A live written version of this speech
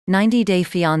90-Day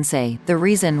Fiancé, the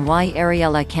reason why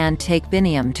Ariela can't take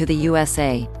Biniyam to the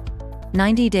USA.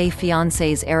 90-Day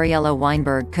Fiancé's Ariela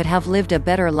Weinberg could have lived a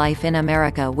better life in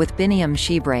America with Biniyam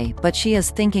Shibre, but she is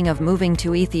thinking of moving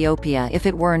to Ethiopia if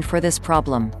it weren't for this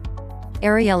problem.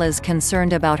 Ariela's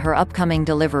concerned about her upcoming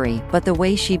delivery, but the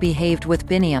way she behaved with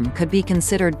Biniyam could be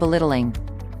considered belittling.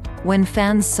 When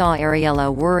fans saw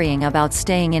Ariela worrying about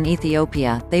staying in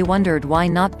Ethiopia, they wondered why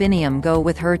not Biniyam go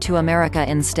with her to America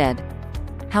instead.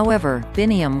 However,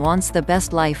 Biniyam wants the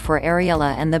best life for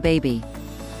Ariela and the baby.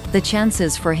 The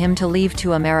chances for him to leave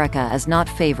to America is not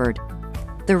favored.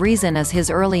 The reason is his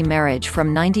early marriage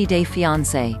from 90-Day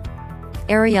Fiancé.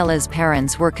 Ariela's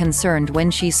parents were concerned when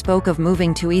she spoke of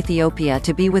moving to Ethiopia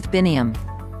to be with Biniyam.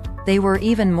 They were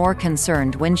even more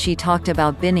concerned when she talked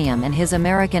about Biniyam and his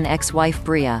American ex-wife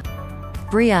Bria.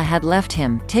 Bria had left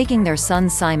him, taking their son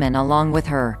Simon along with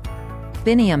her.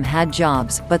 Biniyam had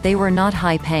jobs, but they were not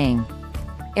high-paying.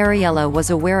 Ariela was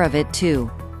aware of it too.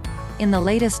 In the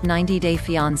latest 90-Day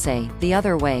Fiancé, the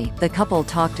other way, the couple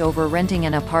talked over renting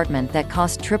an apartment that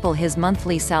cost triple his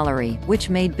monthly salary, which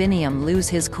made Biniyam lose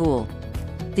his cool.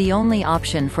 The only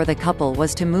option for the couple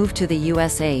was to move to the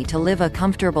USA to live a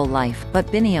comfortable life, but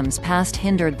Biniyam's past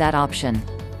hindered that option.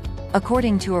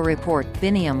 According to a report,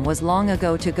 Biniyam was long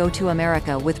ago to go to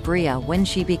America with Bria when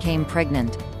she became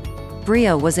pregnant.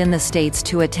 Bria was in the States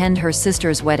to attend her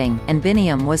sister's wedding, and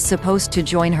Biniyam was supposed to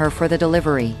join her for the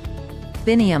delivery.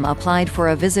 Biniyam applied for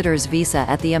a visitor's visa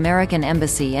at the American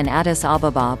Embassy in Addis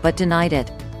Ababa but denied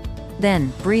it.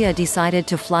 Then, Bria decided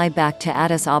to fly back to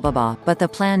Addis Ababa, but the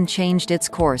plan changed its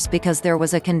course because there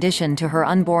was a condition to her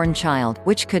unborn child,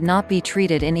 which could not be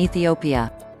treated in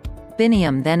Ethiopia.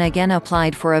 Biniyam then again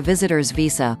applied for a visitor's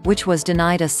visa, which was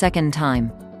denied a second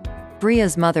time.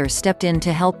 Bria's mother stepped in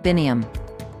to help Biniyam.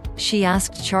 She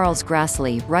asked Charles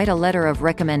Grassley write a letter of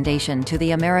recommendation to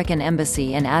the American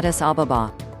Embassy in Addis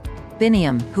Ababa.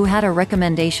 Biniyam, who had a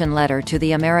recommendation letter to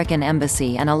the American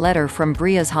Embassy and a letter from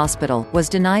Bria's hospital, was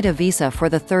denied a visa for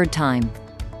the third time.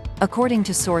 According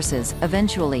to sources,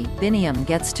 eventually, Biniyam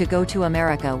gets to go to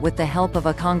America with the help of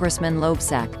a Congressman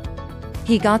Loebsack.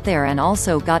 He got there and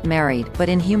also got married, but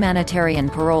in humanitarian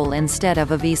parole instead of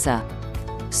a visa.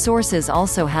 Sources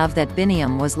also have that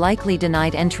Biniyam was likely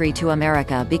denied entry to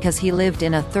America because he lived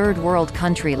in a third-world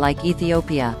country like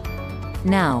Ethiopia.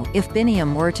 Now, if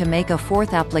Biniyam were to make a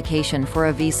fourth application for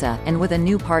a visa, and with a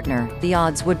new partner, the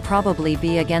odds would probably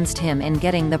be against him in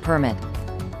getting the permit.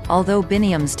 Although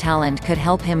Biniyam's talent could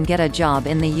help him get a job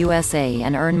in the USA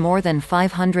and earn more than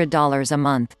 $500 a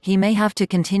month, he may have to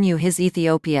continue his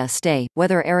Ethiopia stay,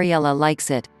 whether Ariela likes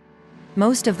it.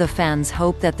 Most of the fans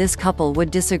hope that this couple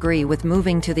would disagree with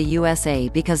moving to the USA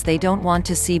because they don't want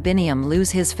to see Biniyam lose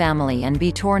his family and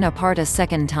be torn apart a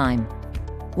second time.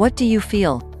 What do you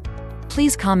feel?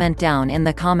 Please comment down in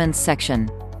the comments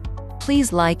section.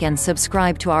 Please like and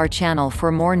subscribe to our channel for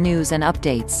more news and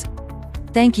updates.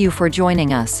 Thank you for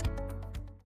joining us.